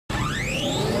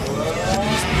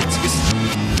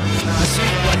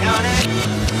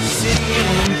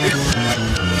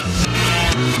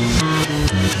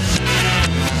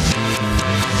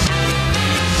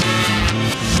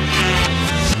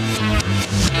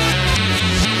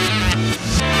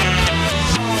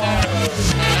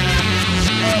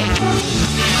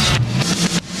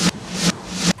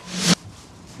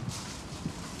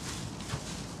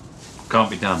Can't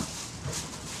be done.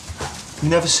 You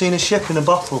never seen a ship in a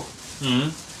bottle?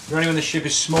 Mm-hmm. Only when the ship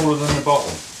is smaller than the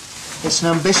bottle. It's an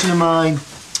ambition of mine.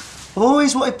 I've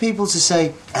always wanted people to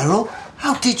say, Errol,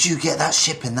 how did you get that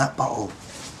ship in that bottle?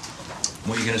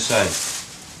 What are you going to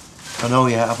say? I know,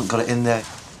 yeah, I haven't got it in there.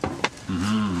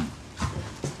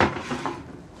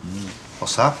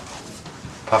 What's that?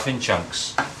 Puffin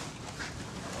chunks.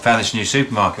 Found this new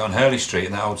supermarket on Hurley Street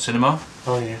in that old cinema.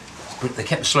 Oh, yeah. But they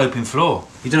kept a sloping floor.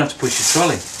 You don't have to push your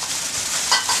trolley.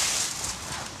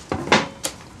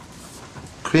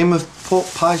 Cream of pork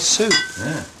pie soup.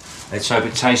 Yeah. Let's hope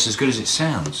it tastes as good as it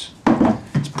sounds.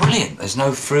 It's brilliant. There's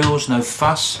no frills, no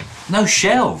fuss, no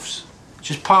shelves.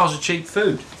 Just piles of cheap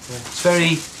food. Yeah. It's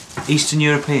very Eastern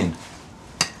European.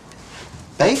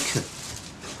 Bacon?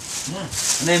 Yeah.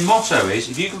 And their motto is,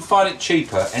 if you can find it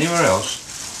cheaper anywhere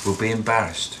else, we'll be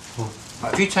embarrassed.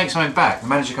 Like if you take something back, the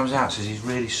manager comes out and says he's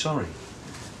really sorry.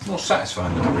 It's more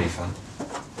satisfying than a refund.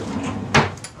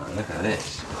 Oh, look at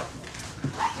this.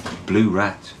 Blue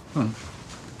rat.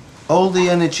 All the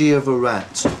energy of a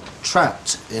rat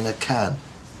trapped in a can.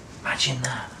 Imagine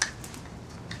that.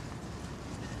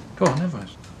 Go on, have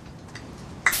us.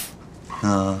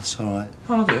 No, it's all right.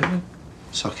 I'll do it.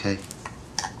 It's okay.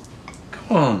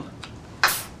 Come on.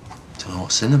 Don't know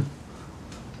what's in them.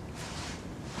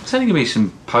 It's only going to be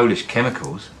some Polish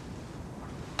chemicals.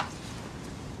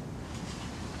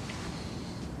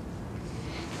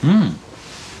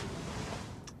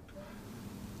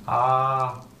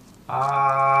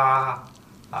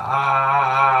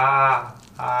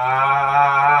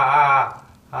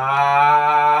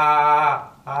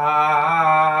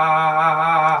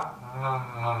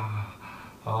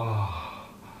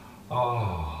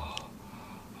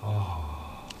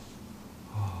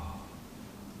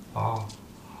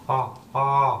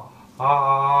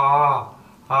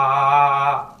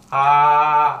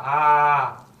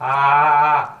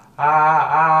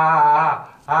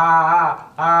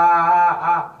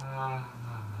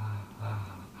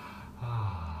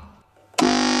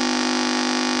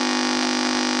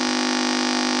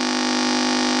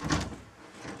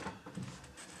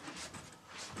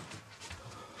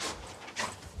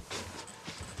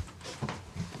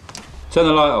 Turn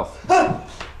the light off.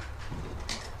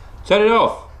 Turn it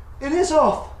off. It is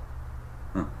off.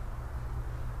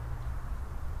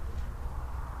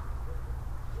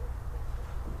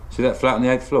 See that flat on the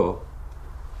 8th floor?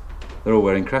 They're all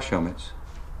wearing crash helmets.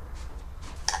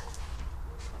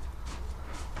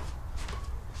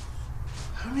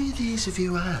 How many of these have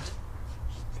you had?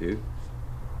 Few.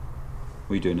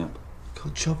 What are you doing up? Got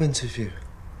a job interview.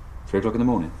 3 o'clock in the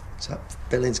morning? It's at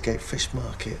Billingsgate Fish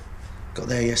Market. Got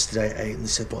there yesterday at 8 and they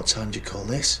said, what time do you call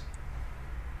this?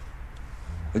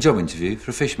 A job interview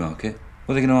for a fish market?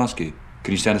 What are they going to ask you?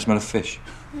 Can you stand the smell of fish?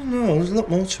 No, there's a lot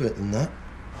more to it than that.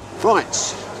 Right.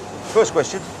 First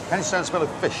question, can you stand the smell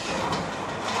of fish?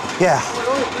 Yeah.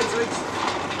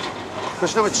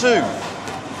 Question number 2.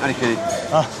 Only kidding.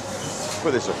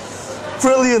 Put this up.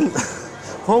 Brilliant.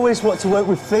 Always wanted to work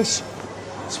with fish.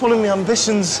 It's one of my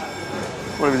ambitions.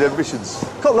 One of his ambitions.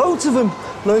 Got loads of them.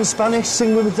 Learn Spanish,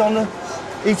 sing with Madonna,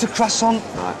 eat a croissant.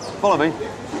 Right, follow me.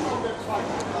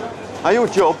 Now, your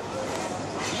job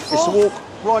is to walk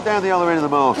right down the other end of the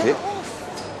market,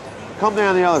 come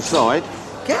down the other side.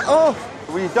 Get off!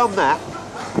 When you've done that,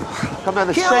 come down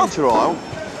the centre aisle,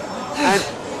 and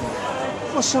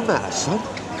what's the matter, son?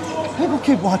 People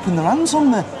keep wiping their hands on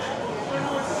me.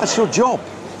 That's your job.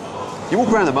 You walk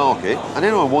around the market, and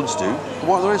anyone who wants to can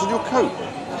wipe their hands on your coat.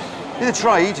 In the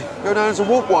trade, go down as a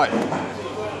walk wipe.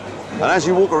 And as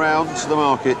you walk around to the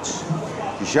market,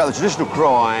 you shout the traditional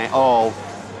cry of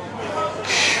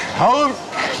 "Come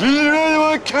clean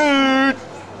my coat!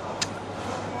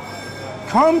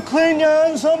 Come clean your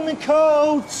hands on me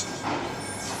coat!"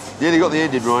 Nearly got the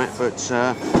ending right, but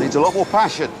needs a lot more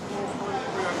passion.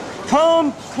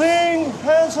 Come clean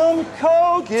hands on me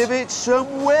coat! Give it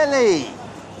some welly.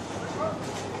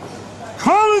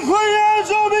 Come and clean your hands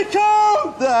on me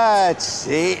coat! That's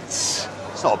it.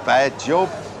 It's not a bad job.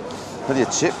 Plenty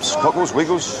of tips, cockles,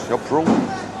 wiggles, job for all.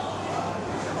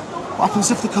 What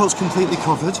happens if the coat's completely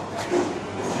covered?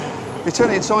 You turn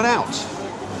it inside out.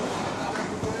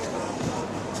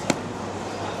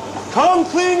 Come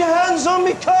clean your hands on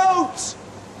me coat!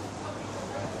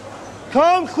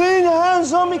 Come clean your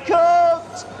hands on me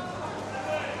coat!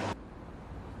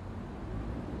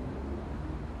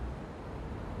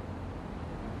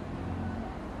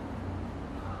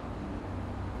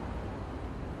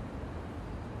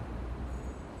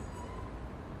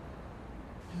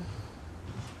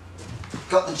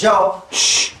 got the job.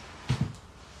 Shh!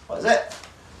 What is it?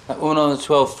 That woman on the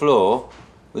 12th floor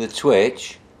with a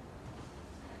twitch,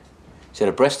 she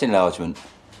had a breast enlargement.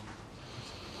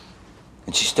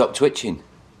 And she stopped twitching.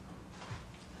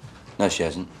 No, she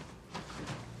hasn't.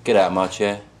 Get out of my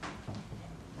chair.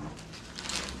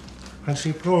 Fancy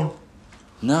a prawn?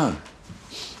 No.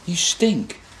 You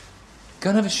stink. Go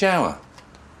and have a shower.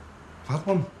 I've had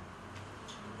one.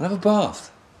 We'll have a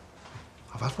bath.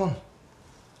 I've had one.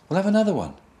 We'll have another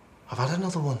one. I've had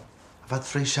another one. I've had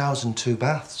 3 showers and 2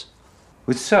 baths.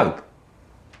 With soap?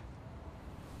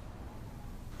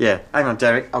 Yeah, hang on,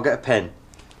 Derek. I'll get a pen.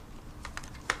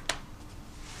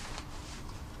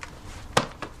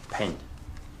 Pen.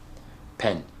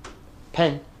 Pen.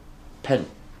 Pen. Pen.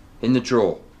 In the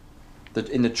drawer.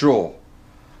 In the drawer.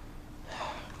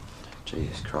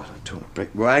 Jesus Christ, I'm talking brick.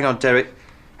 Well, hang on, Derek.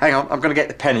 Hang on, I'm going to get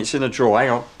the pen. It's in the drawer. Hang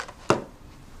on.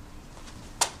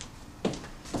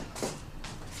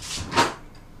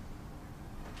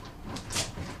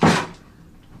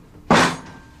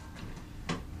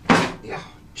 Yeah,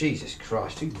 Jesus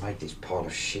Christ, who made this pile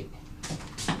of shit?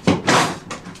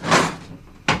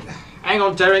 Hang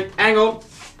on, Derek. Hang on.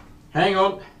 Hang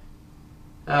on.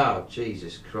 Oh,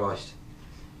 Jesus Christ.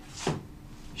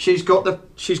 She's got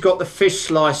the fish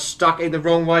slice stuck in the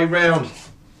wrong way round.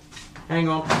 Hang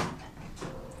on.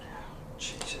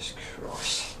 Jesus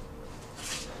Christ.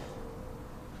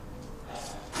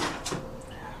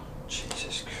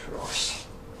 Jesus Christ.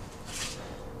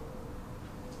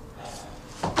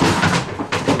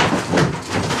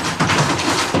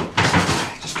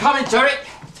 Just coming, Derek.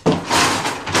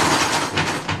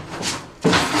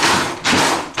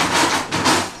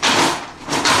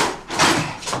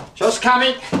 Just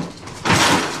coming.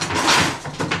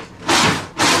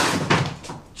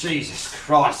 Jesus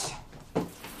Christ.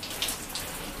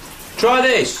 Try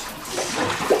this.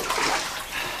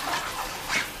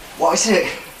 What is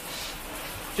it?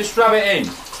 Just rub it in.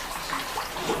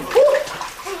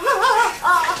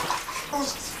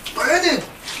 It's burning.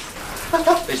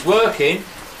 It's working.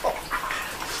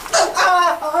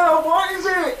 What is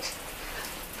it?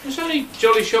 It's only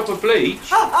Jolly Shopper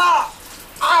bleach.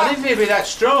 I didn't think it'd be that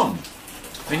strong.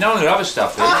 I mean, none of the other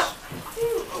stuff is.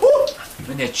 I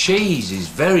mean, their cheese is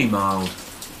very mild.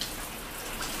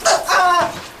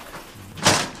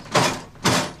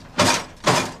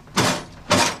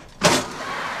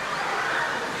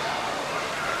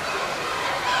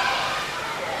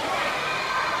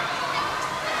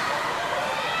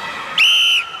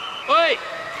 Oi!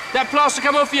 That plaster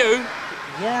come off you?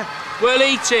 Yeah. We'll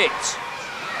eat it.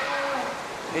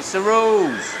 It's the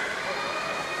rules.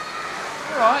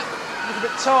 All right, you look a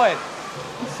bit tired.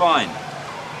 I'm fine.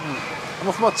 I'm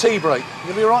off my tea break. You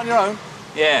gonna be all right on your own?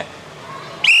 Yeah.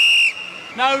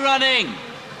 No running.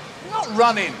 You're not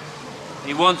running.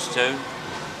 He wants to.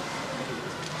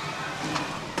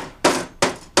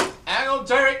 Hang on,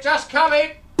 Derek. Just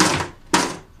coming.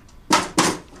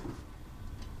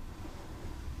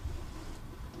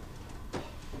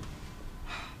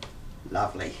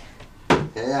 Lovely.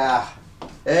 Yeah.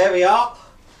 There we are.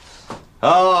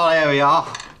 Oh, there we are.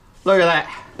 Look at that.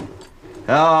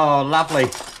 Oh, lovely.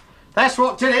 That's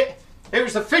what did it. It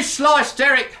was the fish slice,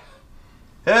 Derek.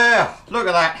 Yeah, look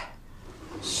at that.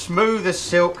 Smooth as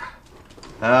silk.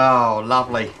 Oh,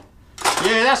 lovely.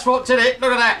 Yeah, that's what did it.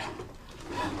 Look at that.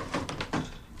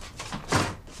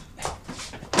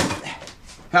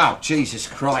 Oh, Jesus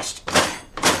Christ.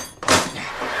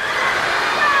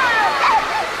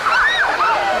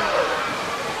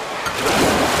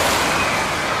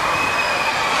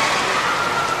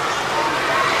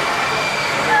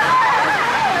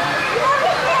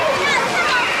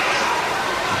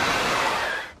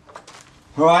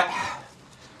 Right,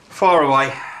 fire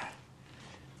away.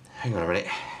 Hang on a minute.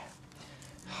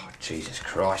 Oh, Jesus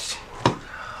Christ.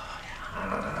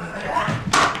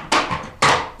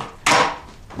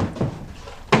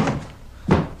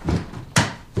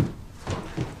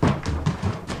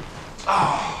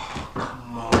 Oh,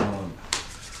 come on.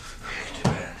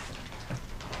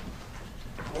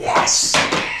 Yes.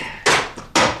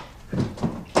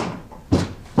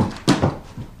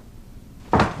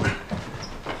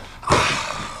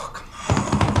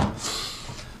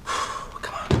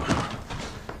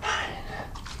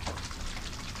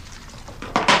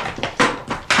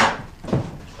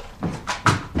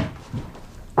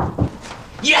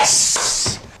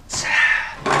 Yes!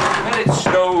 Let it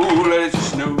snow, let it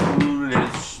snow, let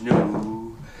it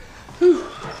snow.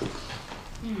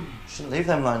 Shouldn't leave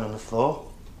them lying on the floor.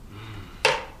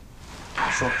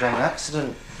 Someone could have an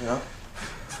accident, you know.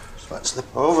 Just might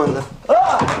slip over and then...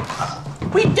 Ah!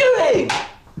 What are you doing?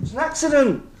 It's an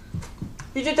accident.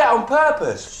 You did that on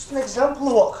purpose. Just an example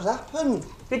of what could happen.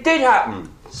 It did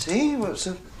happen. See, well, it's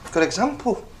a good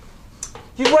example.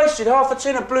 You wasted half a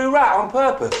tin of Blue Rat on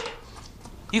purpose.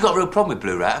 You got a real problem with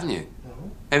Blue Rat, haven't you?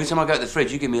 No. Every time I go to the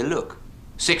fridge, you give me a look.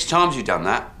 6 times you've done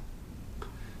that.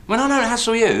 When I don't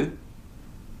hassle you,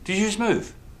 did you just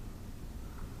move?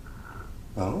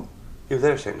 No. You were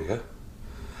there a second ago.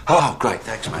 Oh, great,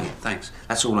 thanks, mate, thanks.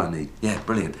 That's all I need. Yeah,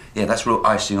 brilliant. Yeah, that's real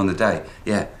icing on the day.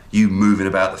 Yeah, you moving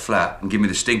about the flat and giving me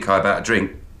the stink eye about a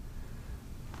drink.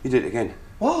 You did it again.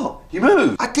 What? You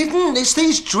moved. I didn't. It's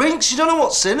these drinks. You don't know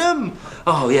what's in them.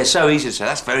 Oh, yeah, so easy to say.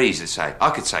 That's very easy to say. I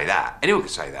could say that. Anyone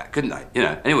could say that, couldn't they? You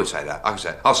know, anyone would say that. I could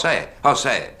say it. I'll say it. I'll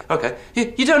say it. OK.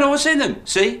 You don't know what's in them.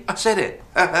 See? I said it.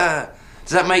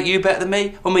 Does that make you better than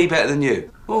me or me better than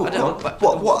you? Oh, what?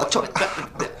 What?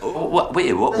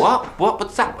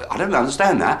 What's that? I don't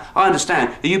understand that. I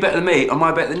understand. Are you better than me or am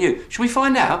I better than you? Should we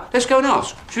find out? Let's go and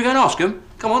ask. Should we go and ask them?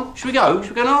 Come on. Should we go?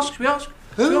 Should we go and ask? Should we ask?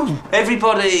 Who?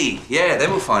 Everybody. Yeah, then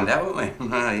we'll find out, won't we?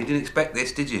 You didn't expect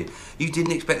this, did you? You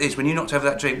didn't expect this when you knocked over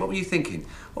that drink. What were you thinking?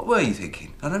 What were you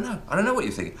thinking? I don't know. I don't know what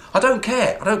you're thinking. I don't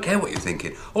care. I don't care what you're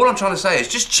thinking. All I'm trying to say is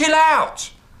just chill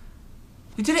out.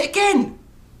 You did it again.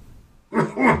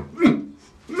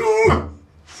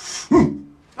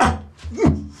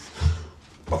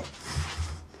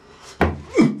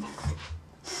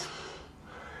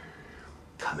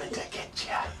 Coming to get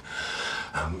you.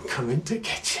 I'm coming to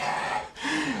get you.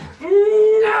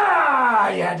 No,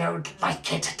 you don't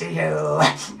like it, do you?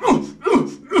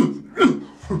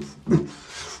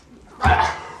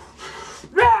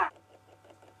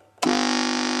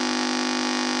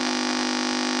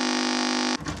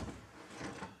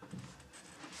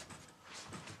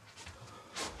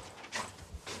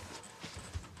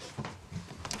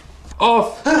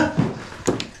 Off!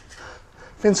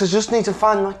 Vince, I just need to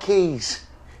find my keys.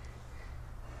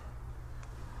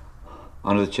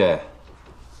 Under the chair.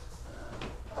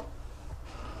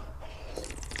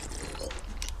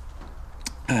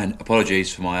 And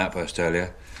apologies for my outburst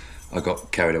earlier. I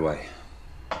got carried away.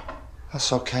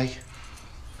 That's okay.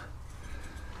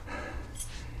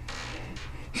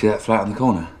 See that flat on the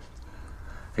corner?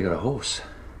 They got a horse.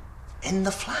 In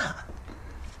the flat?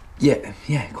 Yeah,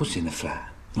 of course it's in the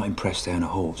flat. Not impressed they own a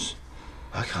horse.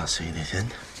 I can't see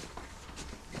anything.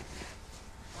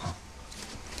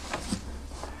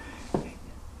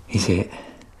 You see it?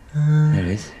 There it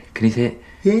is. Can you see it?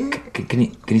 Yeah. Can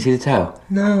you see the tail?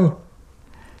 No.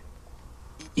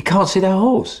 You can't see that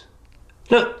horse.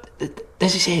 Look,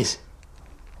 there's his ears.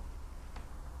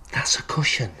 That's a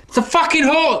cushion. It's a fucking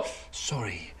horse!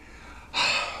 Sorry.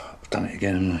 I've done it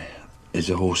again, haven't I? There's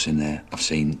a horse in there. I've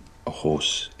seen a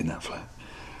horse in that flat.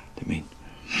 Didn't mean.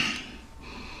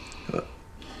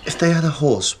 If they had a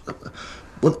horse,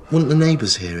 wouldn't the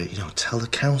neighbours hear it? You know, tell the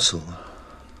council.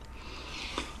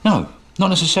 No, not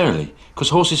necessarily. Because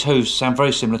horses' hooves sound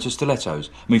very similar to stilettos.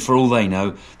 I mean, for all they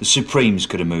know, the Supremes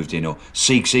could have moved in, or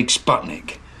Sieg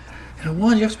Sputnik. You know,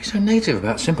 why do you have to be so negative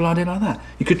about a simple idea like that?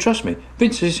 You could trust me.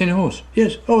 Vince, has he seen a horse?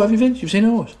 Yes. Oh, have you, Vince? You've seen a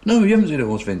horse? No, you haven't seen a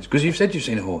horse, Vince, because you've said you've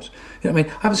seen a horse. You know what I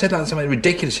mean? I haven't said like something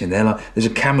ridiculous in there, like there's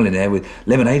a camel in there with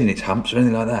lemonade in its humps or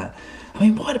anything like that. I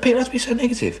mean, why do people have to be so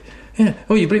negative? Yeah.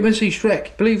 Oh, you believe when you see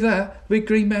Shrek? Believe that? Big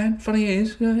green man, funny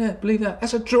ears. Yeah, believe that.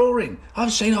 That's a drawing.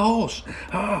 I've seen a horse.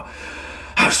 Oh,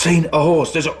 I've seen a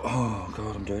horse. There's a... Oh,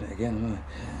 God, I'm doing it again, aren't I?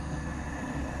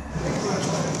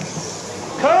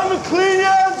 Come and clean your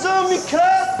hands on me,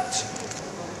 cat!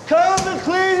 Come and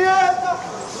clean your hands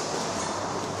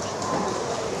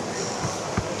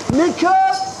on...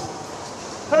 Nicker!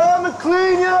 Come and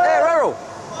clean your... There, Errol!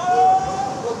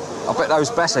 I bet those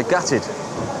bats are gutted.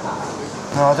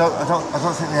 No, I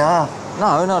don't think they are.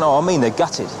 No, I mean they're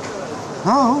gutted.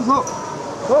 No, look.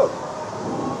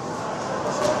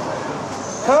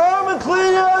 Come and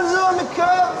clean your hands on me,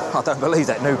 cat! I don't believe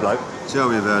that new bloke. Tell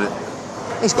me about it.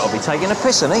 He's got to be taking a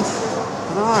piss, hasn't he? I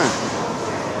don't know.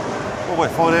 Well, we'll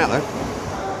find out, though.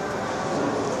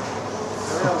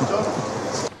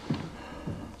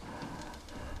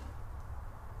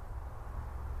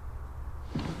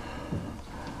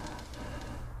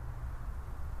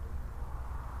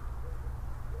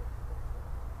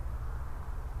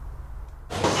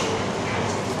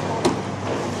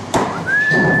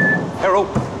 Errol,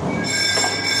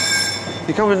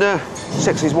 you come and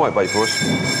sex his white bait for us?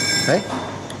 Hey?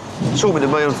 Sort them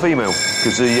into male and female,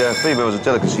 because the female is a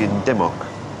delicacy in Denmark.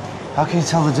 How can you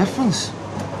tell the difference?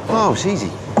 Oh, it's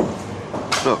easy.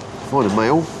 Look, find a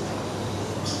male.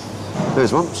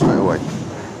 There's one, straight away.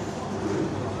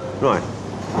 Right,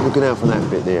 looking out for that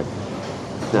bit there.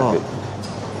 That bit.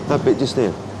 That bit just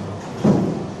there.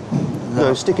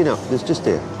 No, sticking up. There's just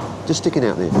there. Just sticking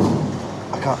out there.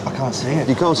 I I can't see it.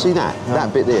 You can't see that? No.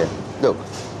 That bit there. Look.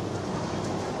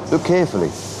 Look carefully.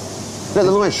 Let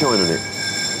the light shine on it.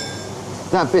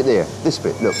 That bit there. This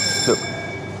bit. Look. Look.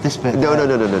 This bit? No,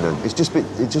 there. no. It's just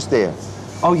there.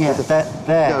 Oh, yeah,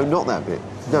 there. No, not that bit.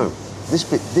 No. This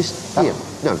bit. This here.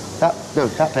 No. No.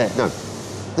 That bit. No.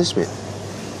 This bit.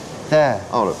 There.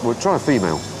 Oh, look. We'll try a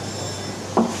female.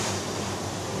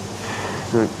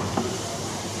 No.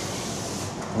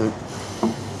 No.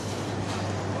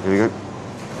 Here we go.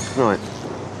 Right.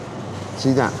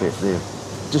 See that bit there?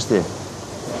 Just there.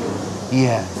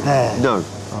 Yeah, there. No.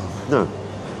 Oh. No.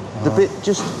 The bit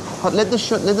just let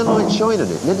the light shine on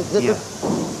it.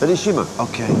 Let it shimmer.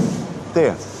 Okay.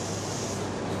 There.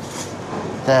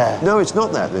 There. No, it's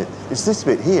not that bit. It's this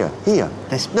bit here. Here.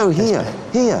 This Here. bit.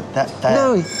 Here. There.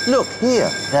 No, look here.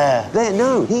 There. There.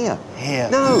 No, here. Here.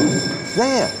 No.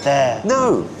 There. There.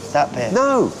 No. That bit.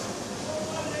 No.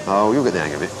 Oh, you'll get the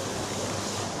hang of it.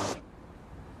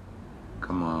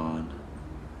 Come on.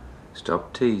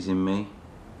 Stop teasing me.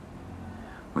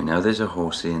 We know there's a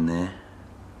horsey in there.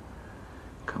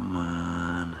 Come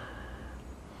on.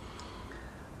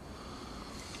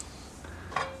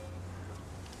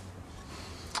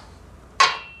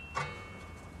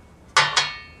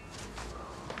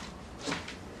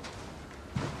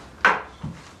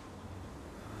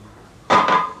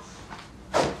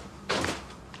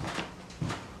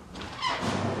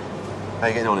 How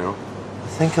you getting on, Errol? I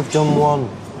think I've done one.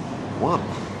 One?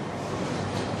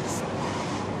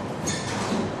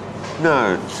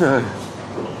 No.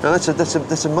 No, that's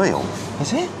a male.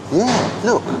 Is it? Yeah,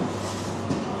 look.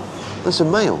 That's a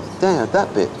male. There,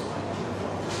 that bit.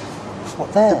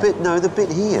 What, there? The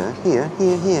bit here. Yeah,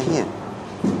 here.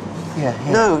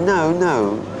 No.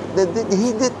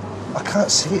 I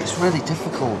can't see it. It's really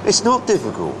difficult. It's not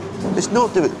difficult. It's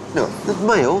not difficult. No, the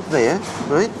male there,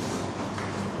 right?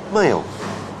 Male.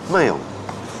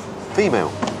 Female.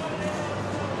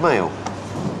 Male.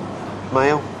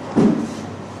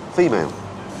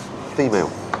 Female.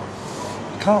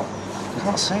 I can't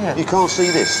see it. You can't see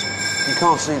this. You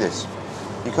can't see this.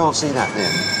 You can't see that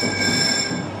there.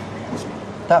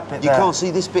 That bit You there. can't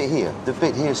see this bit here. The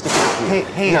bit here sticking out here.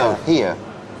 Here. No, here.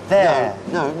 There.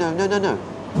 No.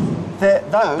 There.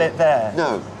 That No. bit there.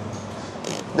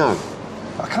 No.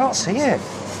 I can't see it.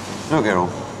 Look, Errol.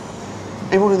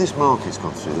 Everyone in this market's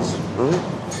gone through this, right?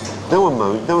 No one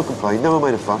moaned, no one complained, no one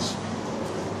made a fuss.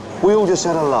 We all just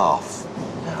had a laugh.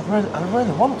 Yeah, I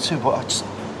really want to, but it's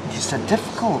so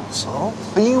difficult, so.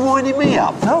 Are you winding me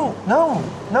up? No,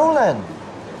 Len.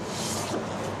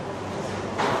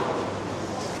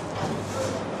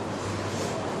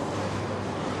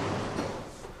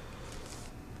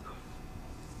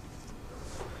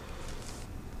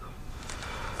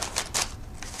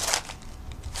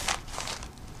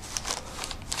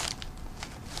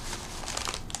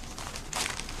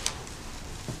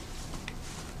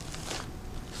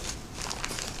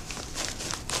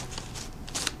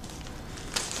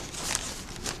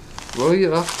 What are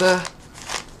you after?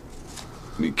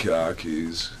 Me car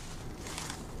keys.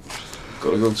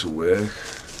 Gotta go to work.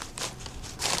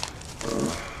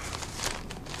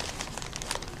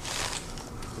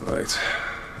 Right.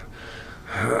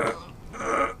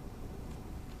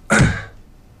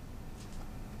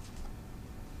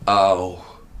 Ow.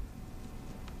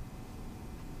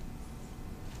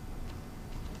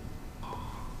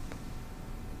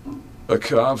 I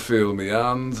can't feel me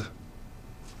hand.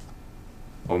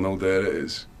 Oh no, there it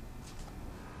is.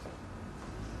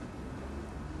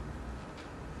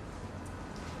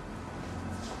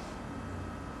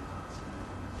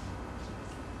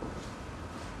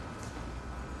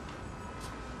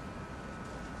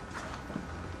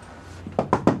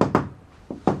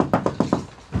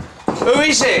 Who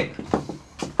is it?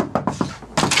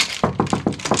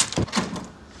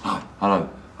 Hello.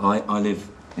 I live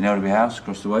in Elderby House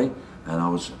across the way, and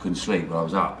I couldn't sleep. Well, I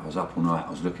was up. I was up all night. I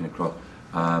was looking across.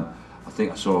 I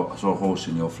think I saw a horse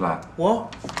in your flat.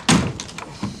 What?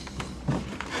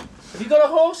 Have you got a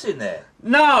horse in there?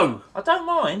 No! I don't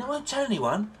mind. I won't tell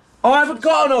anyone. I haven't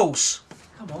got an horse.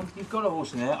 Come on, you've got a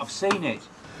horse in there. I've seen it.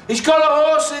 He's got a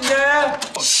horse in there!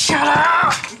 Shut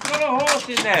up! He's got a horse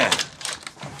in there!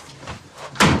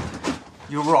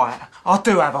 You're right. I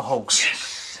do have a horse.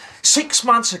 Yes. 6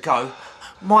 months ago,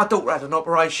 my daughter had an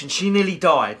operation. She nearly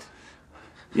died.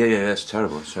 Yeah, that's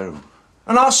terrible. It's terrible.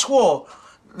 And I swore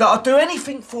that I'd do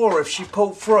anything for her if she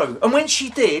pulled through. And when she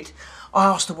did, I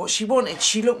asked her what she wanted.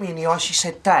 She looked me in the eye. She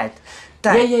said, Dad.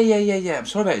 Yeah. I'm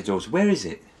sorry about your daughter. Where is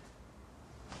it?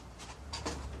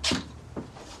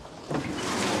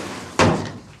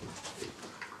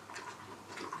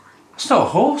 It's not a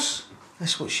horse.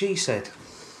 That's what she said.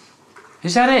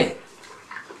 Is that it?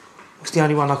 It was the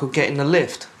only one I could get in the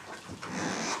lift.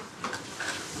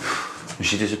 Was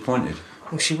she disappointed?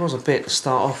 Well, she was a bit to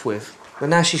start off with, but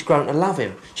now she's grown to love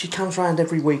him. She comes round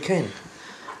every weekend.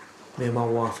 Me and my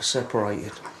wife are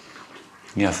separated.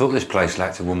 Yeah, I thought this place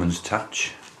lacked a woman's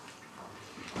touch.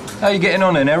 How are you getting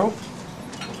on then, Errol?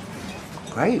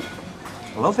 Great.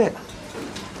 I love it.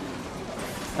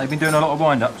 They've been doing a lot of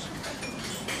wind-ups.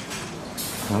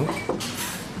 No?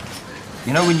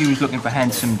 You know when you was looking for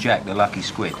Handsome Jack, the lucky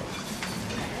squid?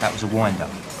 That was a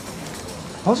wind-up.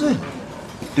 Was it?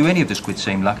 Do any of the squids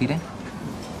seem lucky then?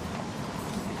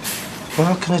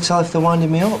 Well, how can I tell if they're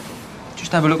winding me up?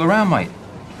 Just have a look around, mate.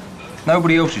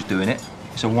 Nobody else is doing it.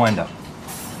 It's a wind-up.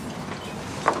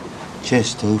 Cheers,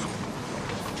 Steve.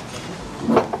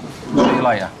 See you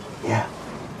later. Yeah.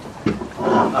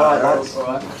 All right, lads. All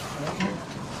right.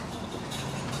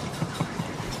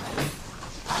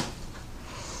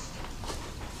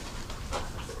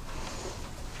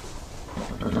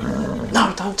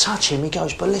 No, don't touch him. He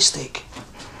goes ballistic.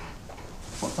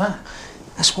 What's that?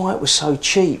 That's why it was so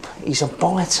cheap. He's a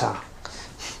biter.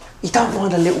 He don't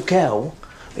mind a little girl,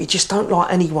 but he just don't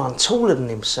like anyone taller than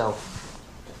himself.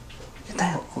 Get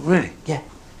down. Oh, really? Yeah.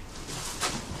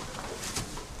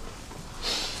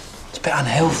 It's a bit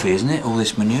unhealthy, isn't it, all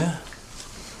this manure?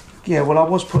 Yeah, well, I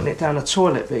was putting it down the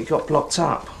toilet, but it got blocked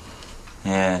up.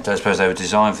 Yeah, I don't suppose they were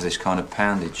designed for this kind of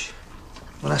poundage.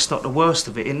 Well, that's not the worst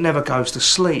of it. It never goes to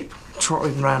sleep,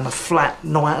 trotting round the flat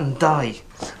night and day.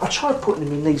 I tried putting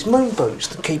him in these moon boots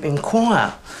to keep him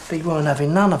quiet, but he weren't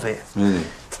having none of it. Really? You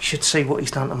should see what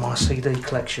he's done to my CD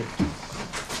collection.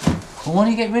 Well, why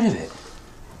don't you get rid of it?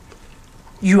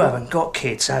 You haven't got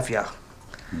kids, have you?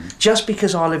 Just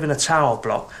because I live in a tower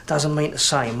block doesn't mean to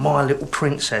say my little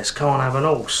princess can't have an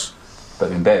horse. But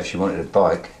it'd been better if she wanted a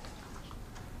bike.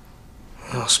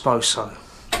 I suppose so.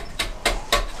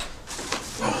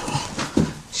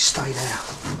 Stay there.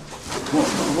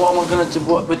 What am I going to do?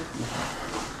 What?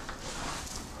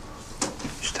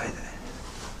 Stay there.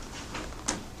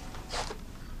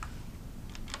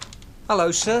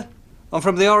 Hello, sir. I'm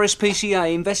from the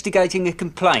RSPCA investigating a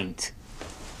complaint.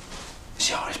 It's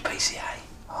the RSPCA.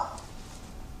 Oh.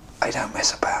 They don't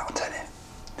mess about, I tell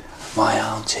you. My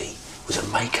auntie was a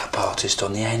makeup artist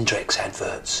on the Andrex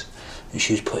adverts, and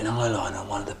she was putting eyeliner on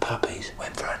one of the puppies,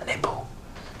 went for a nipple.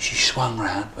 She swung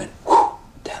round, went whoo,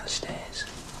 down the stairs.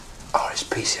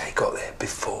 RSPCA got there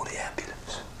before the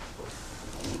ambulance.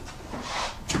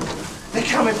 They're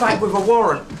coming back with a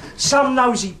warrant. Some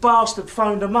nosy bastard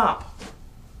phoned them up.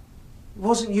 It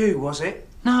wasn't you, was it?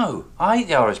 No, I hate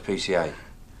the RSPCA.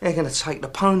 They're going to take the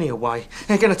pony away.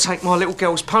 They're going to take my little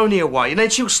girl's pony away, and then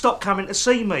she'll stop coming to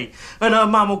see me, and her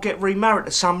mum will get remarried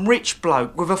to some rich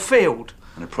bloke with a field.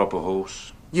 And a proper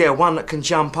horse. Yeah, one that can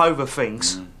jump over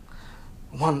things.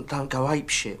 One that don't go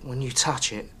apeshit when you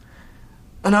touch it.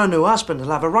 And her new husband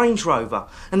will have a Range Rover,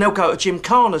 and they'll go to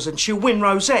Gymkhanas and she'll win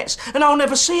rosettes, and I'll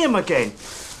never see him again.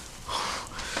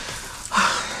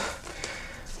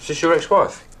 Is this your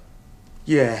ex-wife?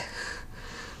 Yeah.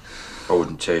 I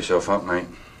wouldn't tear yourself up, mate.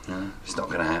 No, it's not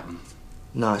going to happen.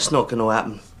 No, it's not going to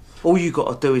happen. All you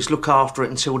got to do is look after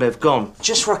it until they've gone.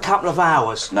 Just for a couple of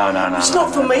hours. No. It's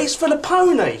not for me, it's for the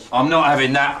pony. I'm not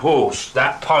having that horse,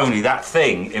 that pony, that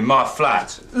thing in my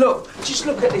flat. Look, just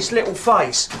look at this little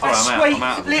face. I'm That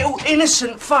out. sweet, little,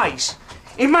 innocent face.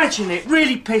 Imagine it,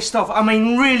 really pissed off, I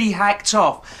mean really hacked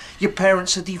off. Your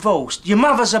parents are divorced, your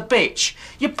mother's a bitch,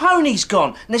 your pony's gone,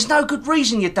 and there's no good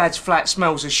reason your dad's flat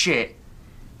smells of shit.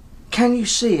 Can you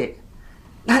see it?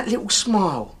 That little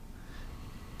smile.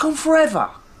 Gone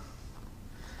forever.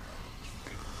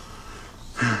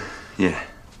 Yeah,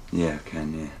 I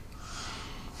can, yeah.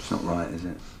 It's not right, is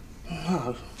it?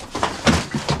 No.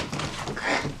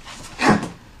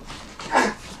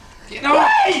 Get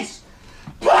off! Please!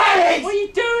 Please! What are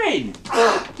you doing?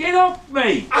 Get off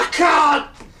me! I can't!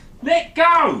 Let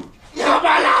go! You're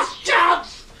my last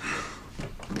chance!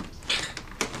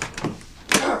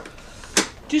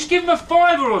 Just give him a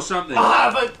fiver or something. I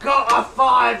haven't got a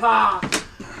fiver!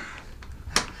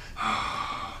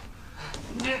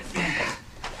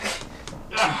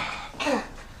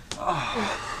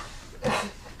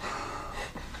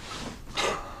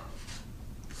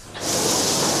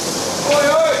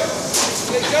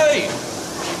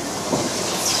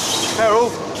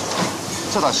 Harold,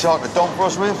 tell that shark to dump for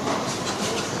us, man.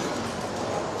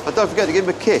 And don't forget to give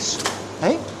him a kiss.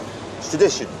 Hey? It's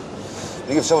tradition.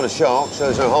 You give someone a shark, so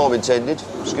there's no harm intended.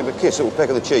 Just give him a kiss, a little peck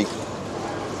on the cheek.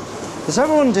 Does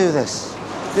everyone do this?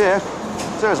 Yeah.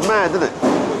 Sounds mad, doesn't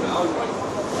it?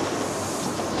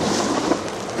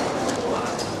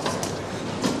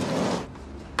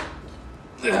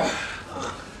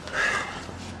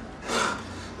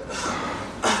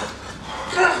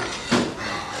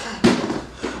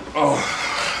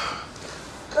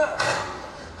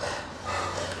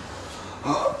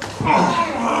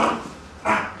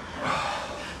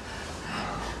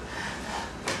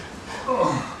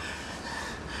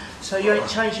 So you ain't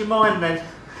changed your mind then?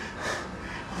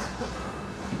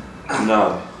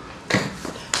 No.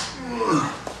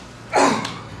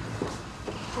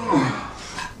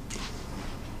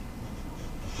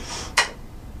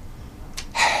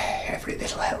 Every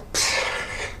little helps.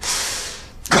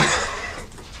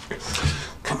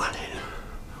 Come on in.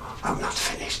 I'm not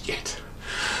finished yet.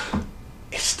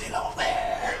 It's still all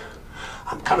there.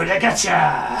 I'm coming to get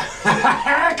ya.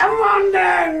 Come on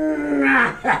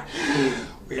then.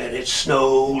 Let it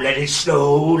snow, let it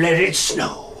snow, let it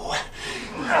snow.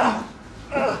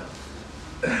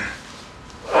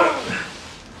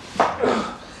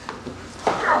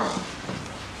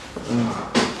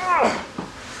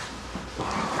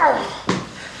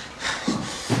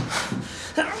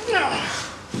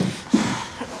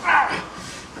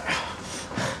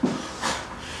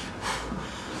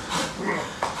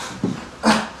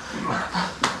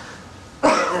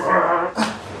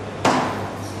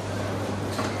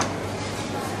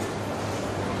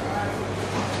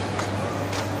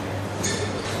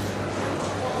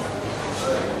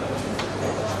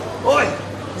 Oi,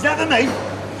 is that the meat?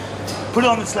 Put it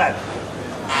on the slab.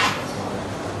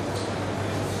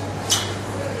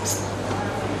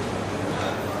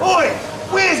 Oi,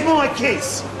 where's my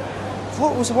kiss?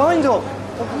 Thought it was a wind-up.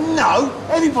 No,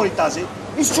 everybody does it.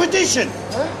 It's tradition.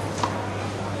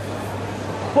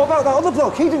 What about that other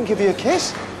bloke? He didn't give you a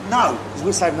kiss. No, because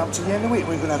we're saving up to the end of the week.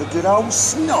 We're going to have a good old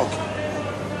snog.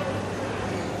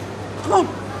 Come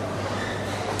on.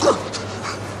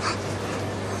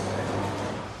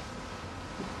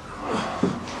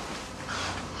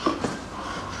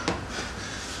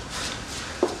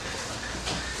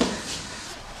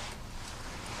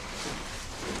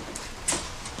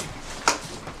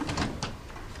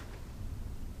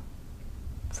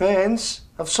 Friends,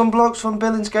 have some blokes from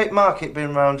Billingsgate Market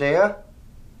been round here?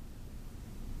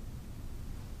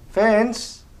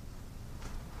 Friends?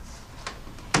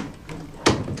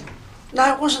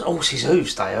 No, it wasn't horse's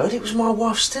hooves they heard, it was my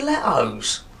wife's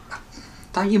stilettos.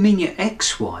 Don't you mean your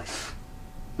ex-wife?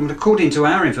 I mean, according to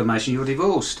our information, you're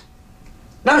divorced.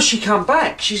 No, she come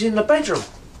back. She's in the bedroom.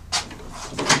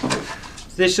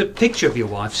 There's a picture of your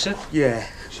wife, sir. Yeah.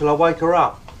 Shall I wake her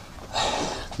up?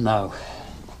 No.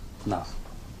 No.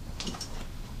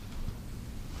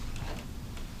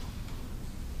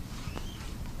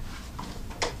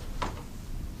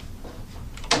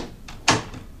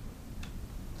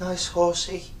 Nice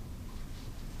horsey.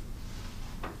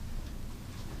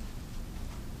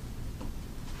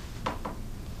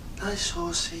 Nice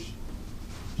horsey.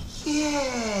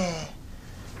 Yeah.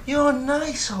 You're a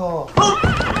nice horse.